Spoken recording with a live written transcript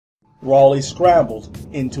Raleigh scrambled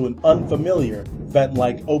into an unfamiliar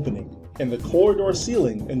vent-like opening in the corridor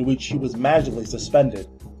ceiling in which he was magically suspended,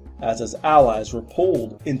 as his allies were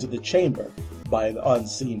pulled into the chamber by an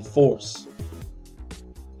unseen force.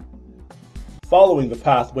 Following the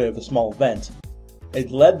pathway of the small vent, it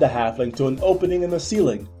led the halfling to an opening in the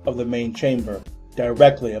ceiling of the main chamber,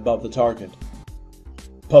 directly above the target.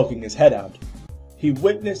 Poking his head out, he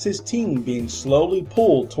witnessed his team being slowly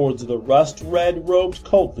pulled towards the rust-red-robed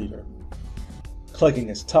cult leader. Clicking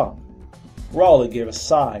his tongue, Raleigh gave a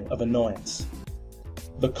sigh of annoyance.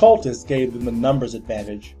 The cultists gave them the numbers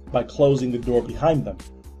advantage by closing the door behind them,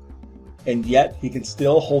 and yet he can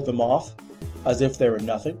still hold them off as if they were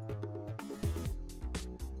nothing.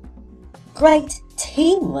 Great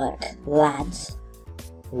teamwork, lads,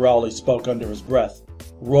 Raleigh spoke under his breath,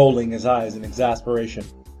 rolling his eyes in exasperation.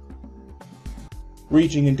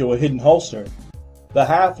 Reaching into a hidden holster, the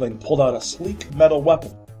halfling pulled out a sleek metal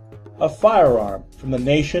weapon, a firearm from the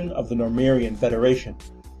nation of the Normirian Federation,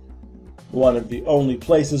 one of the only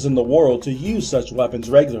places in the world to use such weapons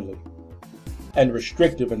regularly, and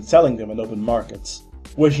restrictive in selling them in open markets,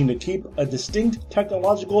 wishing to keep a distinct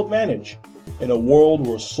technological advantage in a world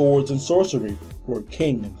where swords and sorcery were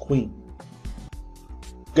king and queen.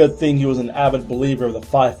 Good thing he was an avid believer of the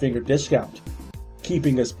 5-finger discount,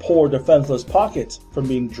 keeping his poor defenseless pockets from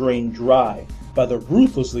being drained dry by the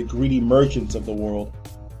ruthlessly greedy merchants of the world.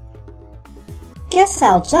 Guess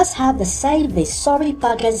I'll just have to save these sorry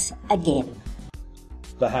buggers again,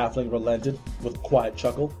 The halfling relented with a quiet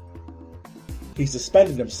chuckle. He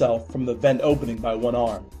suspended himself from the vent opening by one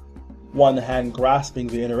arm, one hand grasping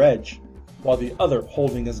the inner edge, while the other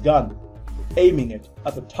holding his gun, aiming it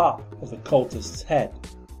at the top of the cultist's head.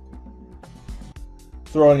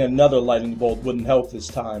 Throwing another lightning bolt wouldn't help this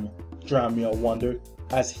time, Dramiel wondered,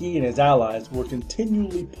 as he and his allies were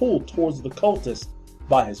continually pulled towards the cultist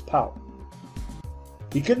by his power.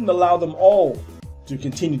 He couldn't allow them all to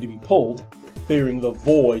continue to be pulled, fearing the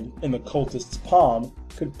void in the cultist's palm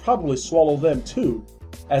could probably swallow them too,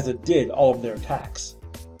 as it did all of their attacks.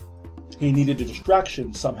 He needed a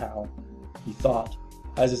distraction somehow, he thought,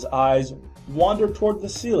 as his eyes wandered toward the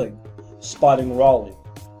ceiling, spotting Raleigh,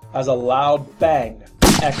 as a loud bang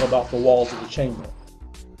echoed off the walls of the chamber.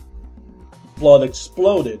 Blood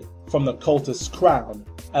exploded from the cultist's crown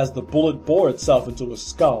as the bullet bore itself into his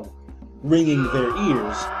skull, ringing their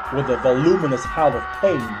ears with a voluminous howl of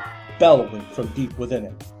pain bellowing from deep within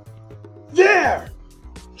him. "There!"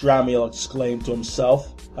 Dramiel exclaimed to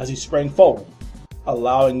himself as he sprang forward,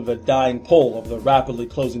 allowing the dying pull of the rapidly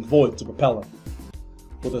closing void to propel him.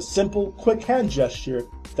 With a simple, quick hand gesture,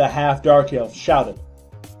 the half-dark elf shouted,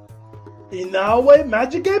 "Inawe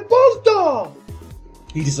Magic Bolto!"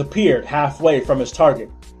 He disappeared halfway from his target,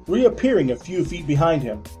 reappearing a few feet behind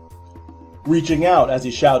him. Reaching out as he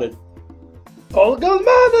shouted, "Polgas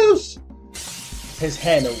Manus!" His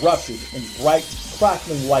hand erupted in bright,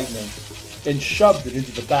 crackling lightning and shoved it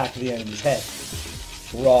into the back of the enemy's head.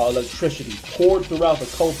 Raw electricity poured throughout the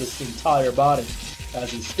cultist's entire body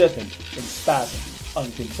as he stiffened and spasmed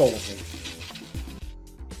uncontrollably.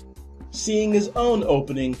 Seeing his own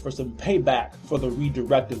opening for some payback for the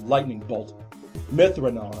redirected lightning bolt,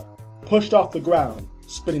 Mithranar pushed off the ground,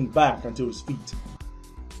 spinning back onto his feet.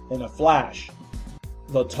 In a flash,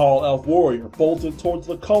 the tall elf warrior bolted towards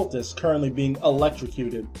the cultist currently being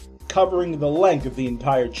electrocuted, covering the length of the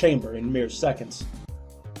entire chamber in mere seconds.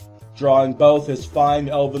 Drawing both his fine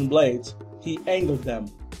elven blades, he angled them,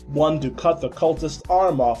 one to cut the cultist's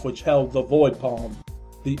arm off which held the void palm,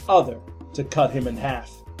 the other to cut him in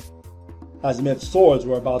half. As Myth's swords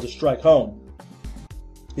were about to strike home,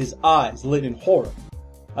 his eyes lit in horror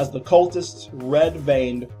as the cultist's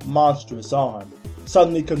red-veined, monstrous arm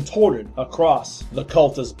suddenly contorted across the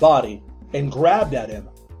cultist's body and grabbed at him.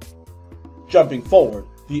 Jumping forward,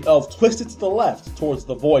 the elf twisted to the left towards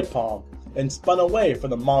the void palm and spun away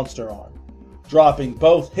from the monster arm, dropping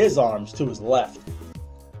both his arms to his left.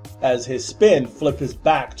 As his spin flipped his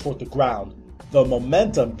back toward the ground, the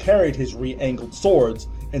momentum carried his re-angled swords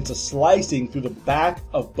into slicing through the back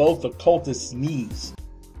of both the cultist's knees.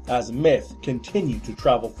 As Myth continued to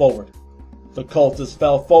travel forward, the cultist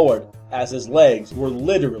fell forward as his legs were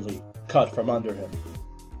literally cut from under him.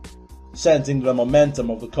 Sensing the momentum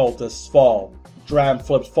of the cultist's fall, Dram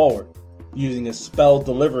flipped forward, using his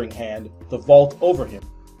spell-delivering hand to vault over him,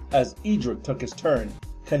 as Edric took his turn,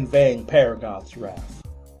 conveying Paragoth's wrath.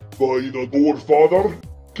 "By the Lord Father,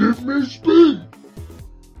 give me speed!"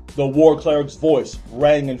 The war cleric's voice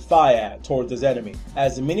rang in Fiat towards his enemy,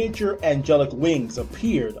 as miniature angelic wings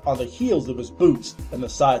appeared on the heels of his boots and the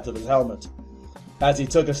sides of his helmet. As he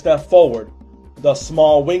took a step forward, the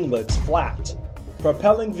small winglets flapped,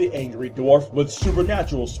 propelling the angry dwarf with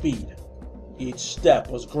supernatural speed. Each step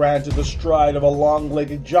was granted the stride of a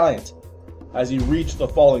long-legged giant, as he reached the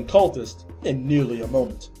fallen cultist in nearly a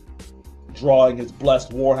moment. Drawing his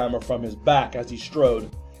blessed warhammer from his back as he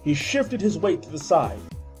strode, he shifted his weight to the side.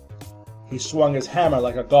 He swung his hammer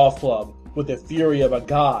like a golf club with the fury of a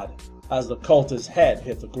god as the cultist's head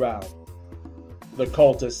hit the ground. The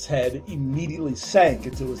cultist's head immediately sank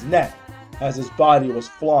into his neck as his body was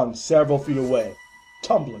flung several feet away,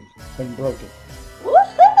 tumbling and broken.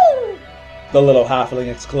 Woohoo! The little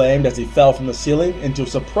halfling exclaimed as he fell from the ceiling into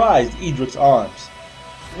surprised Edric's arms.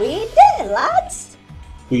 We did it, lads!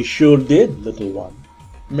 We sure did, little one,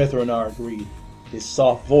 Mithranar agreed, his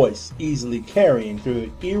soft voice easily carrying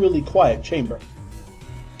through the eerily quiet chamber.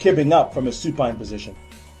 Kipping up from his supine position,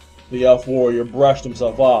 the elf warrior brushed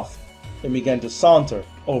himself off and began to saunter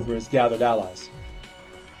over his gathered allies.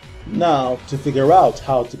 Now, to figure out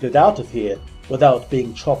how to get out of here without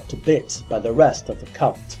being chopped to bits by the rest of the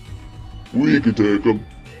cult. We can take them,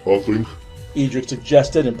 I think. Edric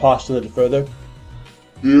suggested and postulated further.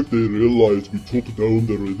 If they realize we took down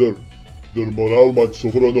the Raider, their morale might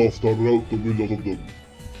suffer enough to rout the will out of them.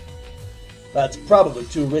 That's probably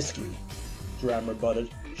too risky, Dram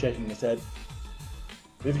rebutted, shaking his head.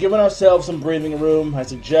 We've given ourselves some breathing room. I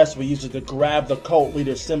suggest we use it to grab the cult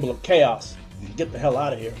leader's symbol of chaos and get the hell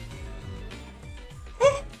out of here.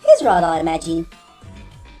 He's right, I imagine.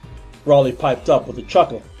 Raleigh piped up with a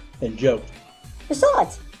chuckle and joked.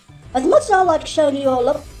 Besides, as much as I like showing you all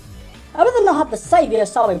up, I'd rather not have to save your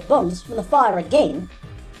sorry bums from the fire again.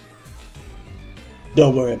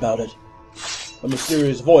 Don't worry about it, a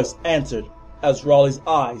mysterious voice answered as Raleigh's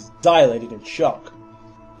eyes dilated in shock.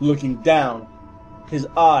 Looking down, his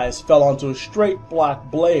eyes fell onto a straight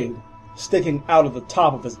black blade sticking out of the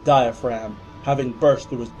top of his diaphragm, having burst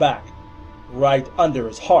through his back, right under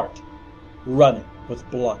his heart, running with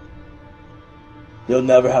blood. You'll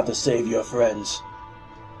never have to save your friends,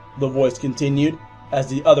 the voice continued as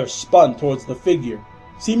the other spun towards the figure,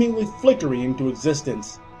 seemingly flickering into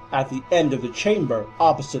existence at the end of the chamber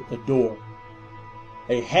opposite the door.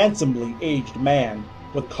 A handsomely aged man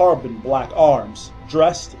with carbon black arms,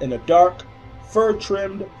 dressed in a dark,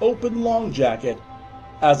 fur-trimmed, open long jacket,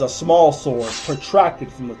 as a small sword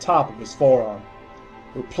protracted from the top of his forearm,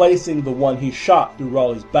 replacing the one he shot through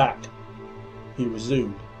Raleigh's back. He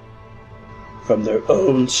resumed. From their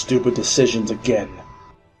own stupid decisions again.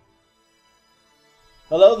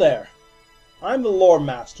 Hello there. I'm the Lore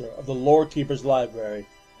Master of the Lore Keeper's Library,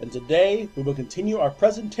 and today we will continue our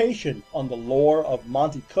presentation on the lore of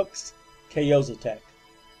Monte Cook's Chaositech.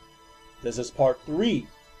 This is part 3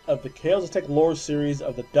 of the Chaositech lore series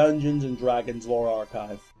of the Dungeons & Dragons Lore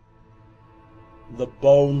Archive. The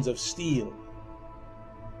Bones of Steel.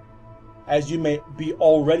 As you may be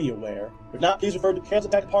already aware, if not, please refer to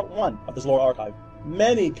Chaositech Part 1 of this lore archive.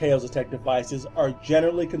 Many Chaositech devices are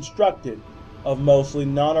generally constructed of mostly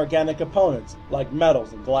non-organic components like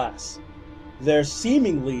metals and glass. They're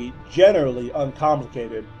seemingly generally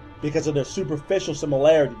uncomplicated because of their superficial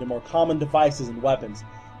similarity to more common devices and weapons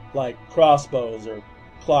like crossbows or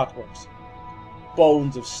clockworks.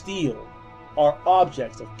 Bones of steel are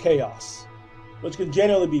objects of chaos, which can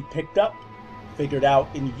generally be picked up, figured out,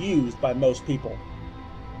 and used by most people,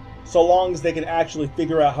 so long as they can actually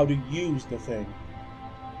figure out how to use the thing.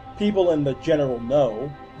 People in the general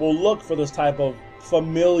know will look for this type of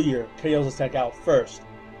familiar Chaositech out first,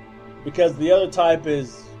 because the other type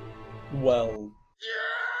is, well,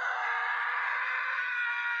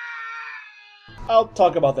 I'll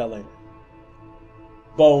talk about that later.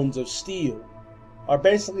 Bones of steel are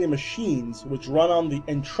basically machines which run on the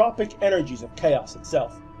entropic energies of chaos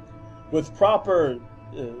itself. With proper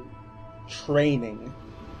training,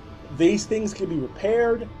 these things can be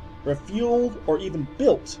repaired, refueled, or even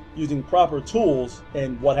built using proper tools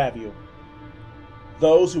and what have you.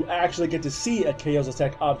 Those who actually get to see a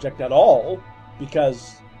Chaositech object at all,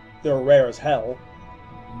 because they're rare as hell,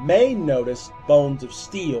 may notice bones of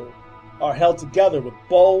steel are held together with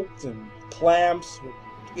bolts and clamps, with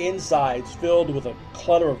insides filled with a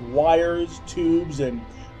clutter of wires, tubes, and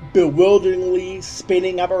bewilderingly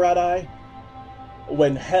spinning apparatus.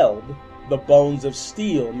 When held, the bones of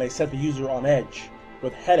steel may set the user on edge,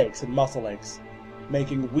 with headaches and muscle aches,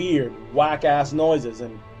 making weird, whack-ass noises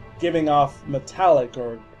and giving off metallic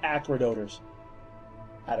or acrid odors.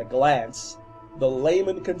 At a glance, the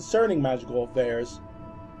layman concerning magical affairs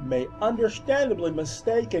may understandably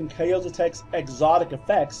mistake Chaositech's exotic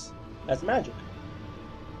effects as magic.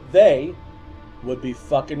 They would be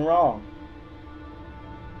fucking wrong.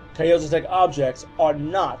 Chaositech objects are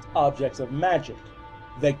not objects of magic.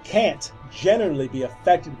 They can't generally be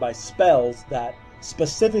affected by spells that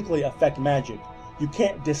specifically affect magic. You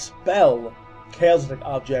can't dispel Chaositech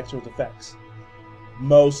objects or its effects.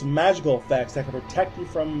 Most magical effects that can protect you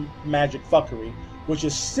from magic fuckery, which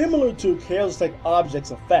is similar to Chaositech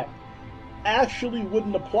object's effect, actually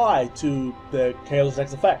wouldn't apply to the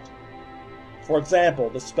Chaositech's effect. For example,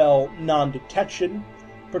 the spell Non-Detection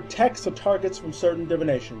protects the targets from certain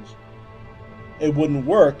divinations. It wouldn't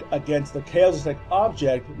work against the Chaositech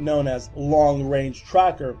object known as Long Range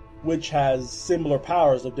Tracker, which has similar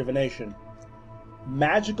powers of divination.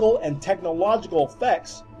 Magical and technological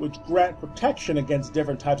effects, which grant protection against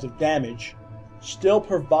different types of damage, still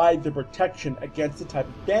provide the protection against the type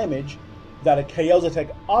of damage that a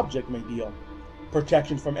Chaositech object may deal.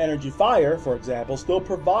 Protection from energy fire, for example, still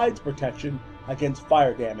provides protection against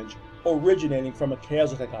fire damage originating from a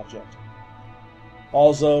Chaositech object.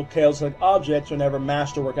 Also, Chaositech objects are never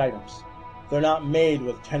masterwork items. They're not made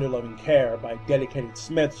with tender loving care by dedicated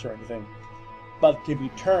smiths or anything, but can be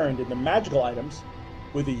turned into magical items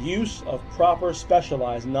with the use of proper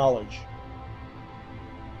specialized knowledge.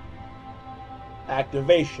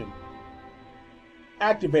 Activation.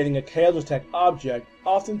 Activating a Chaositech object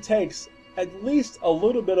often takes at least a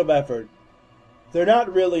little bit of effort. They're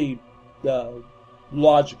not really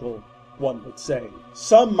logical, one would say.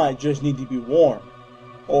 Some might just need to be worn,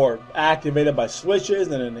 or activated by switches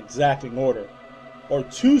in an exacting order, or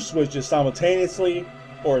two switches simultaneously,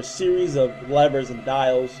 or a series of levers and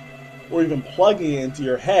dials, or even plugging it into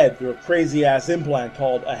your head through a crazy-ass implant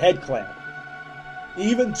called a head clamp.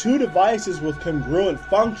 Even two devices with congruent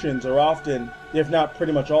functions are often, if not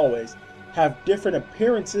pretty much always, have different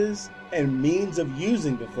appearances and means of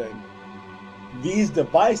using the thing. These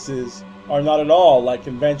devices are not at all like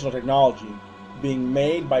conventional technology, being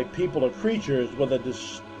made by people or creatures with a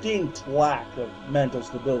distinct lack of mental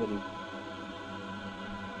stability.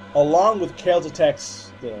 Along with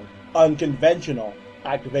Chaositech's unconventional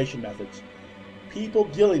activation methods, people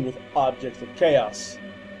dealing with objects of chaos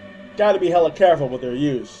gotta be hella careful with their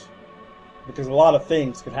use, because a lot of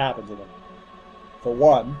things could happen to them. For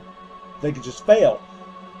one, they could just fail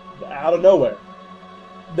out of nowhere.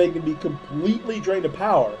 They can be completely drained of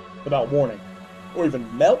power without warning, or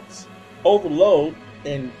even melt, overload,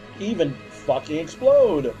 and even fucking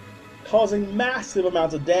explode, causing massive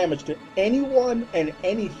amounts of damage to anyone and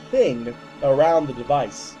anything around the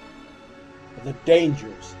device. The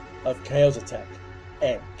dangers of Chaositech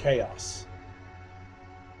and chaos.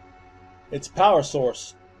 Its power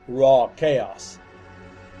source, raw chaos,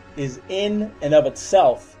 is in and of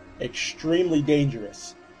itself extremely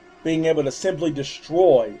dangerous, being able to simply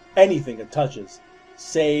destroy anything it touches,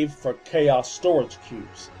 save for chaos storage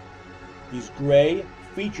cubes. These gray,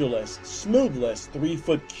 featureless, smoothless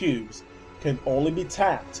 3-foot cubes can only be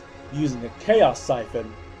tapped using a chaos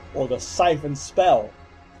siphon or the siphon spell,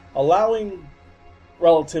 allowing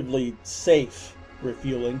relatively safe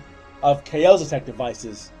refueling of Chaositech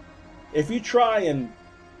devices. If you try and,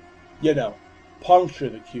 puncture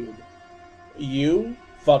the cube, you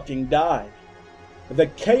fucking die. The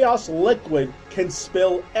chaos liquid can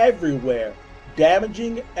spill everywhere,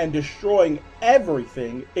 damaging and destroying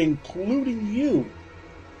everything, including you.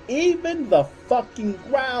 Even the fucking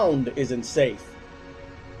ground isn't safe,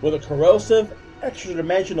 with a corrosive,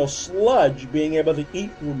 extra-dimensional sludge being able to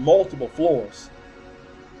eat through multiple floors.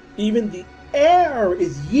 Even the air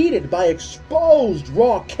is yeeted by exposed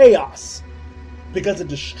raw chaos, because it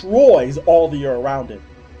destroys all the air around it.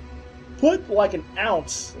 Put like an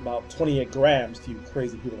ounce, about 28 grams to you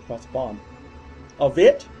crazy people across the pond, of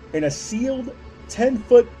it in a sealed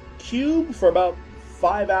 10-foot cube for about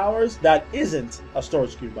 5 hours. That isn't a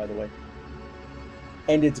storage cube, by the way.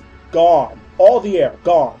 And it's gone. All the air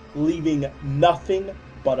gone, leaving nothing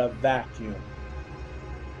but a vacuum.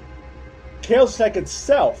 Chaositech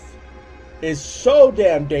itself is so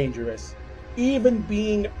damn dangerous, even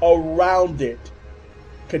being around it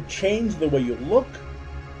could change the way you look,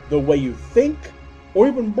 the way you think, or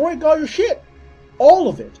even break all your shit. All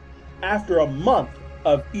of it, after a month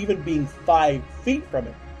of even being 5 feet from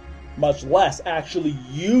it, much less actually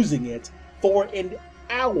using it for an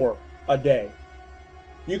hour a day.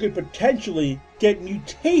 You could potentially get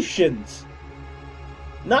mutations.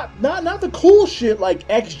 Not the cool shit like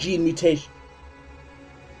X gene mutation.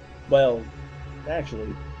 Well,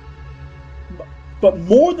 actually. But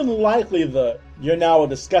more than likely you're now a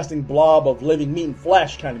disgusting blob of living meat and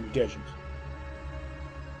flesh kind of mutations.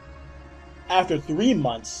 After 3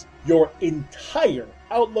 months, your entire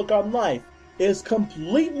outlook on life is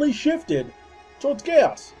completely shifted towards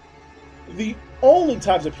chaos. The only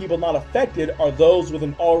types of people not affected are those with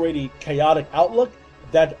an already chaotic outlook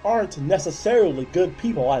that aren't necessarily good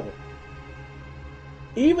people either.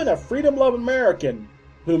 Even a freedom-loving American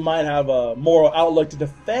who might have a moral outlook to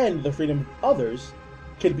defend the freedom of others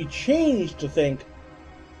can be changed to think,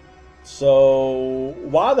 so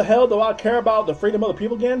why the hell do I care about the freedom of the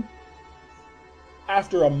people again?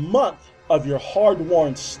 After a month of your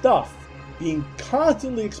hard-worn stuff being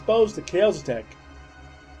constantly exposed to Chaositech,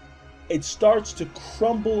 it starts to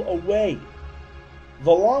crumble away.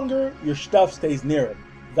 The longer your stuff stays near it,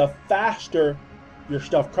 the faster your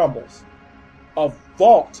stuff crumbles. A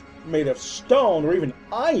vault made of stone or even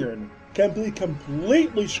iron can be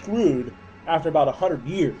completely screwed after about 100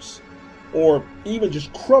 years, or even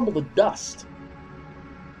just crumble to dust.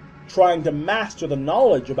 Trying to master the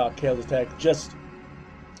knowledge about Chaositech just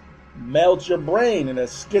melts your brain in a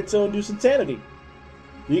schizo-induced insanity.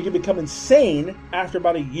 You can become insane after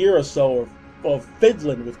about a year or so of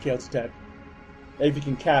fiddling with Chaositech. If you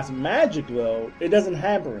can cast magic, though, it doesn't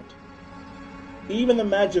hamper it. Even the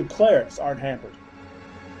magic clerics aren't hampered.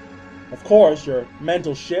 Of course, your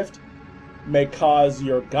mental shift may cause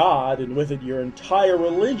your god, and with it your entire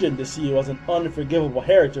religion, to see you as an unforgivable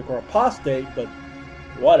heretic or apostate, but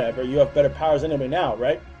whatever, you have better powers anyway now,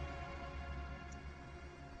 right?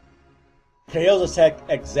 Chaositech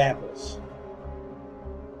examples.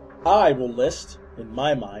 I will list, in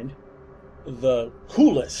my mind, the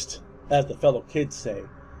coolest, as the fellow kids say,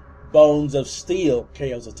 bones of steel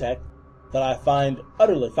Chaositech that I find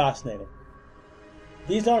utterly fascinating.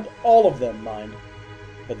 These aren't all of them, mind,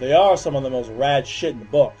 but they are some of the most rad shit in the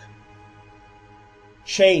book.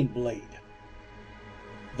 Chainblade.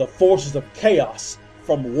 The forces of chaos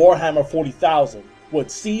from Warhammer 40,000 would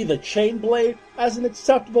see the Chainblade as an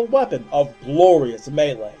acceptable weapon of glorious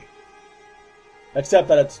melee. Except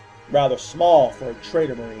that it's rather small for a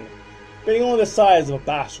trader marine, being only the size of a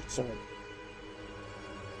bastard sword.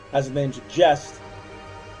 As the name suggests,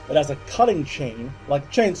 it has a cutting chain like a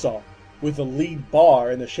chainsaw, with a lead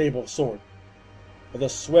bar in the shape of a sword. With a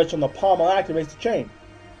switch on the pommel activates the chain.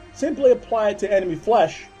 Simply apply it to enemy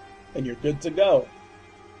flesh, and you're good to go.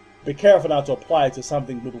 Be careful not to apply it to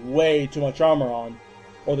something with way too much armor on,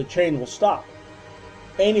 or the chain will stop.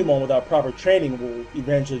 Anyone without proper training will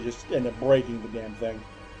eventually just end up breaking the damn thing.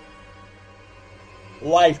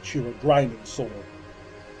 Life Chewer Grinding Sword.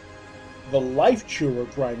 The Life Chewer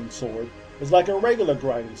Grinding Sword is like a regular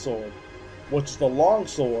grinding sword, which is the long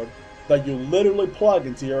sword that you literally plug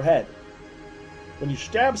into your head. When you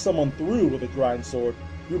stab someone through with a grind sword,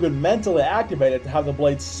 you can mentally activate it to have the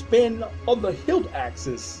blade spin on the hilt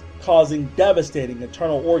axis, causing devastating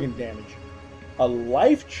internal organ damage. A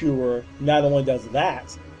Life Chewer not only does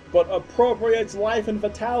that, but appropriates life and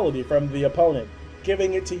vitality from the opponent,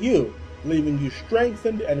 giving it to you, leaving you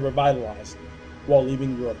strengthened and revitalized, while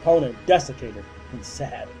leaving your opponent desiccated and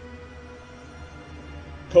sad.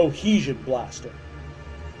 Cohesion Blaster.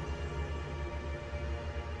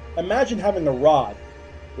 Imagine having a rod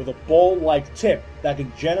with a bowl-like tip that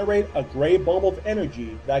can generate a gray bulb of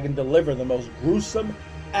energy that can deliver the most gruesome,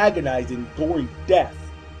 agonizing, gory death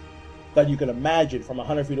that you can imagine from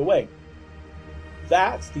 100 feet away.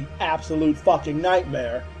 That's the absolute fucking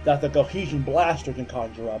nightmare that the Cohesion Blaster can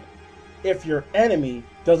conjure up. If your enemy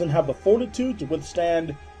doesn't have the fortitude to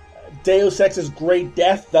withstand Deus Ex's great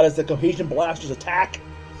death that is the Cohesion Blaster's attack,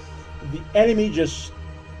 the enemy just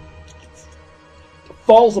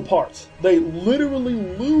falls apart. They literally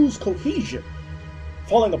lose cohesion,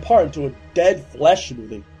 falling apart into a dead flesh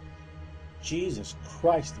smoothie. Jesus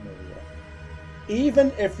Christ, Maria.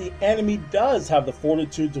 Even if the enemy does have the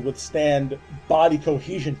fortitude to withstand body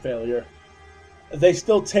cohesion failure, they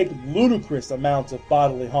still take ludicrous amounts of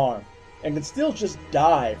bodily harm, and can still just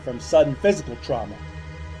die from sudden physical trauma.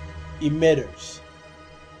 Emitters.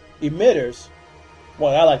 Emitters,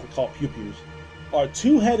 what I like to call pew-pews, are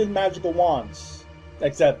two-headed magical wands,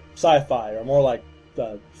 except sci-fi, or more like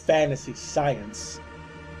fantasy science.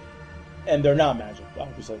 And they're not magic,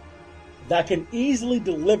 obviously. That can easily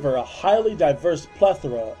deliver a highly diverse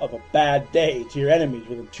plethora of a bad day to your enemies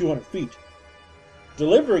within 200 feet.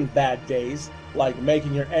 Delivering bad days, like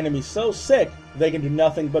making your enemies so sick they can do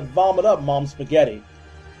nothing but vomit up mom's spaghetti,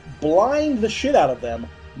 blind the shit out of them,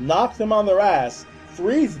 knock them on their ass,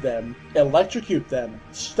 freeze them, electrocute them,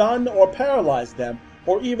 stun or paralyze them,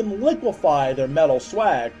 or even liquefy their metal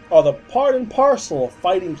swag, are the part and parcel of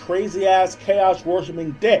fighting crazy-ass,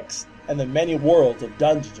 chaos-worshipping dicks and the many worlds of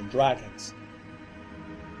Dungeons and Dragons.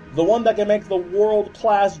 The one that can make the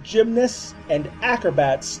world-class gymnasts and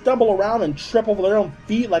acrobats stumble around and trip over their own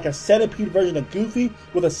feet like a centipede version of Goofy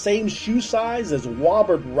with the same shoe size as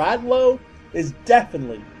Wobbert Radlow is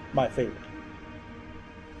definitely my favorite.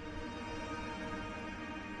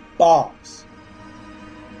 Bombs.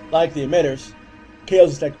 Like the emitters,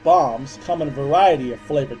 Chaositech bombs come in a variety of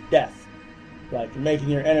flavored death, like making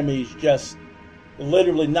your enemies just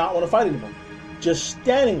literally not want to fight anymore, just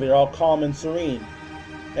standing there all calm and serene,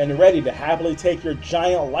 and ready to happily take your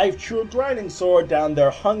giant life-true grinding sword down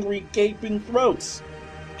their hungry, gaping throats,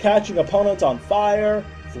 catching opponents on fire,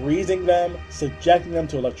 freezing them, subjecting them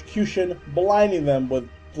to electrocution, blinding them with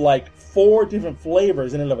like 4 different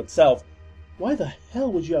flavors in and of itself. Why the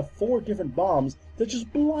hell would you have 4 different bombs that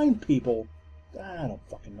just blind people? I don't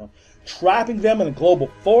fucking know. Trapping them in a global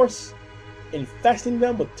force, infesting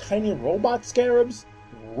them with tiny robot scarabs,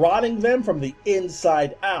 rotting them from the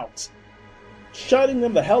inside out, shutting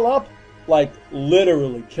them the hell up, like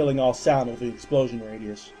literally killing all sound with the explosion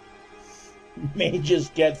radius. Mages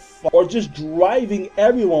get or just driving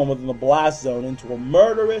everyone within the blast zone into a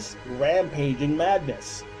murderous, rampaging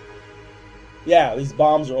madness. Yeah, these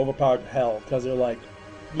bombs are overpowered to hell because they're like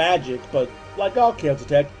magic, but like all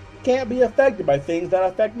Chaositech, can't be affected by things that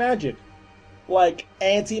affect magic, like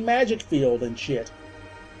anti-magic field and shit.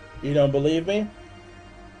 You don't believe me?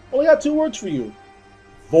 Only got 2 words for you: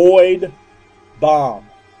 void bomb.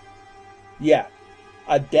 Yeah,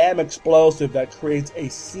 a damn explosive that creates a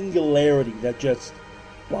singularity that just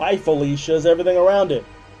by Felicia's everything around it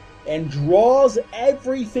and draws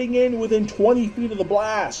everything in within 20 feet of the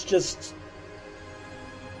blast. Just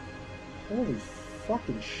holy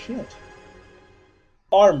fucking shit.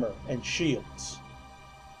 Armor and shields.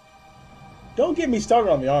 Don't get me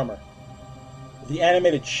started on the armor. The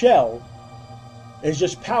animated shell is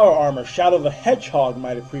just power armor Shadow the Hedgehog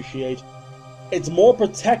might appreciate. It's more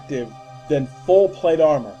protective than full plate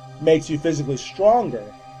armor, makes you physically stronger,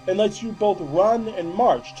 and lets you both run and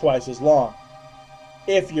march twice as long.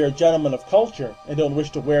 If you're a gentleman of culture and don't wish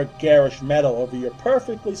to wear garish metal over your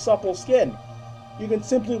perfectly supple skin, you can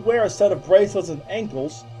simply wear a set of bracelets and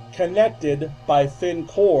ankles connected by thin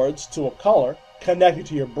cords to a collar, connected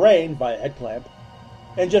to your brain by a head clamp,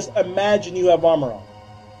 and just imagine you have armor on.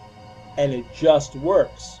 And it just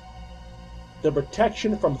works. The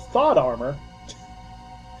protection from thought armor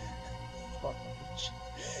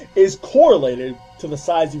is correlated to the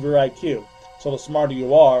size of your IQ. So the smarter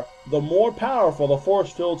you are, the more powerful the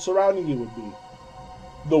force field surrounding you would be.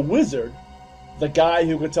 The wizard, the guy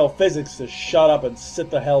who can tell physics to shut up and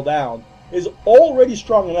sit the hell down, is already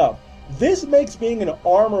strong enough. This makes being an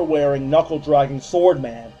armor-wearing, knuckle-dragging sword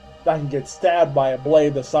man that can get stabbed by a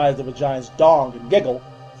blade the size of a giant's dong and giggle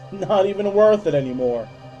not even worth it anymore.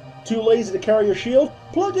 Too lazy to carry your shield?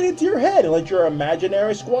 Plug it into your head and let your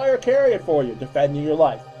imaginary squire carry it for you, defending your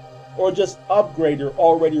life. Or just upgrade your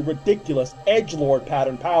already ridiculous edgelord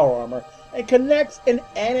pattern power armor and connect an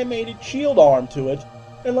animated shield arm to it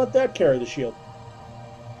and let that carry the shield.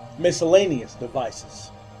 Miscellaneous devices.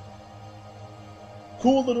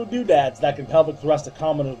 Cool little doodads that can pelvic thrust a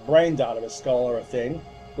commoner's brains out of his skull are a thing,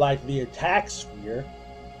 like the attack sphere.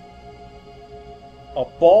 A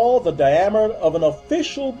ball the diameter of an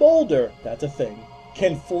official boulder, that's a thing,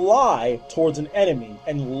 can fly towards an enemy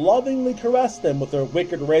and lovingly caress them with their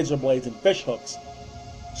wicked razor blades and fishhooks,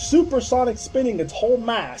 supersonic spinning its whole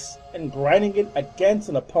mass and grinding it against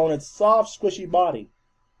an opponent's soft, squishy body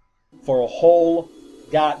for a whole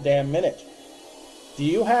goddamn minute. Do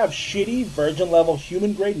you have shitty, virgin-level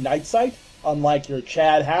human-grade night sight, unlike your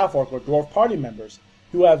Chad half-orc or dwarf party members,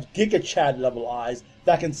 who have Giga-Chad-level eyes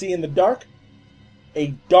that can see in the dark? A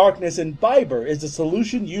darkness imbiber is the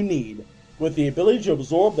solution you need, with the ability to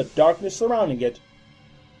absorb the darkness surrounding it.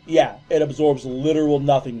 Yeah, it absorbs literal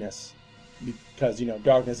nothingness, because,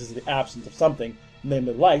 darkness is the absence of something,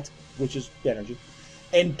 namely light, which is energy,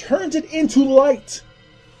 and turns it into light.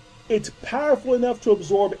 It's powerful enough to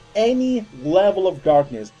absorb any level of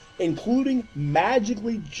darkness, including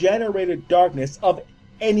magically generated darkness of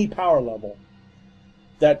any power level.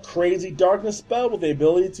 That crazy darkness spell with the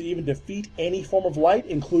ability to even defeat any form of light,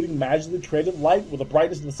 including magically created light with the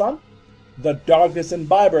brightness of the sun? The darkness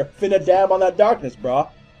imbiber finna dab on that darkness, brah.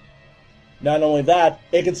 Not only that,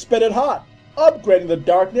 it can spit it hot, upgrading the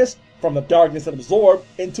darkness from the darkness it absorbed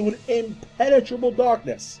into an impenetrable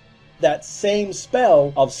darkness. That same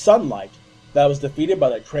spell of sunlight that was defeated by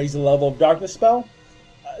that crazy level of darkness spell,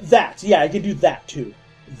 it can do that too.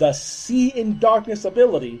 The see in darkness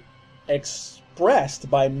ability, expressed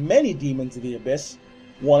by many demons of the abyss,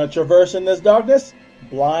 want to traverse in this darkness?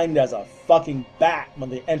 Blind as a fucking bat when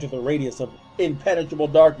they enter the radius of impenetrable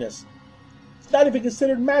darkness. It's not even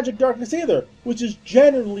considered magic darkness either, which is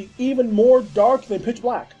generally even more dark than pitch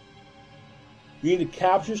black. You need to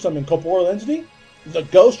capture some incorporeal entity? The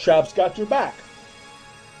ghost trap's got your back.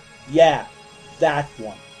 Yeah, that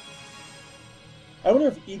one. I wonder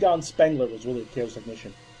if Egon Spengler was really a Chaos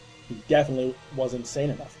technician. He definitely wasn't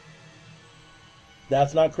sane enough.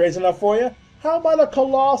 That's not crazy enough for you? How about a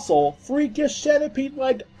colossal, freakish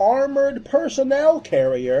centipede-like armored personnel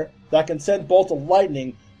carrier that can send bolts of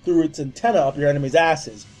lightning through its antenna up your enemy's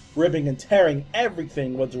asses, ripping and tearing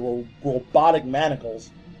everything with robotic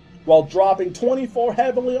manacles, while dropping 24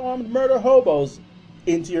 heavily armed murder hobos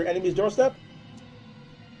into your enemy's doorstep?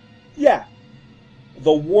 Yeah,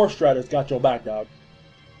 the War Strider's got your back, dog.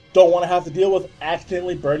 Don't want to have to deal with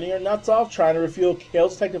accidentally burning your nuts off trying to refuel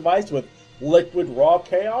Chaositech device with liquid raw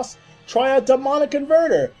chaos? Try a demonic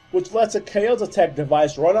converter, which lets a Chaositech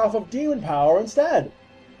device run off of demon power instead.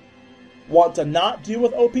 Want to not deal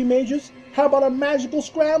with OP mages? How about a magical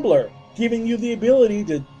scrambler, giving you the ability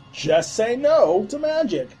to just say no to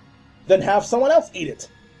magic, then have someone else eat it,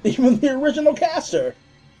 even the original caster?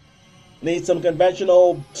 Need some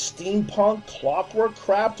conventional steampunk clockwork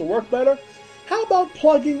crap to work better? How about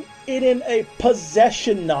plugging it in a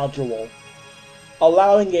possession nodule,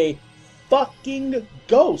 allowing a fucking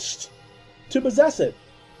ghost to possess it,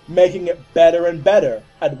 making it better and better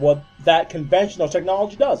at what that conventional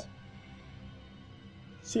technology does?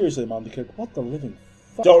 Seriously, Monte Cook, what the living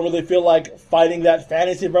fuck? Don't really feel like fighting that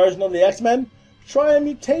fantasy version of the X-Men? Try a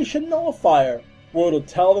mutation nullifier, where it'll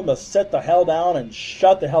tell them to sit the hell down and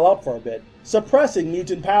shut the hell up for a bit, suppressing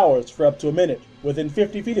mutant powers for up to a minute, within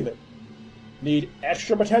 50 feet of it. Need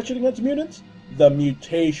extra protection against mutants? The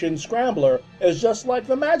Mutation Scrambler is just like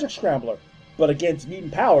the Magic Scrambler, but against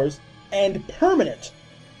mutant powers, and permanent,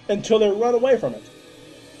 until they run away from it.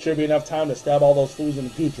 Should be enough time to stab all those fools in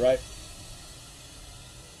the gooch, right?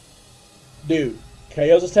 Dude,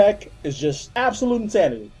 Chaositech is just absolute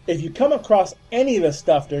insanity. If you come across any of this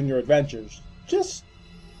stuff during your adventures, just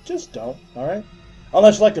don't, alright?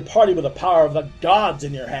 Unless you like to party with the power of the gods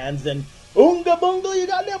in your hands, then oonga boonga, you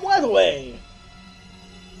goddamn life away!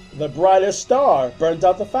 The brightest star burns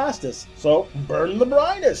out the fastest, so burn the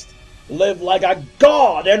brightest. Live like a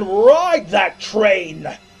god and ride that train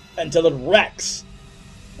until it wrecks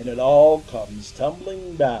and it all comes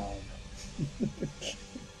tumbling down.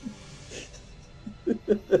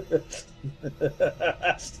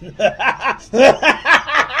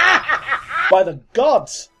 By the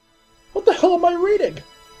gods! What the hell am I reading?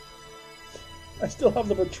 I still have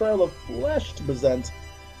the betrayal of flesh to present.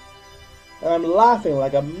 And I'm laughing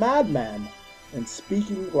like a madman and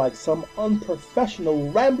speaking like some unprofessional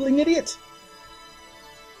rambling idiot.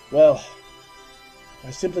 Well, I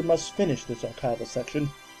simply must finish this archival section.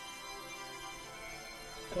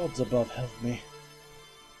 Gods above help me.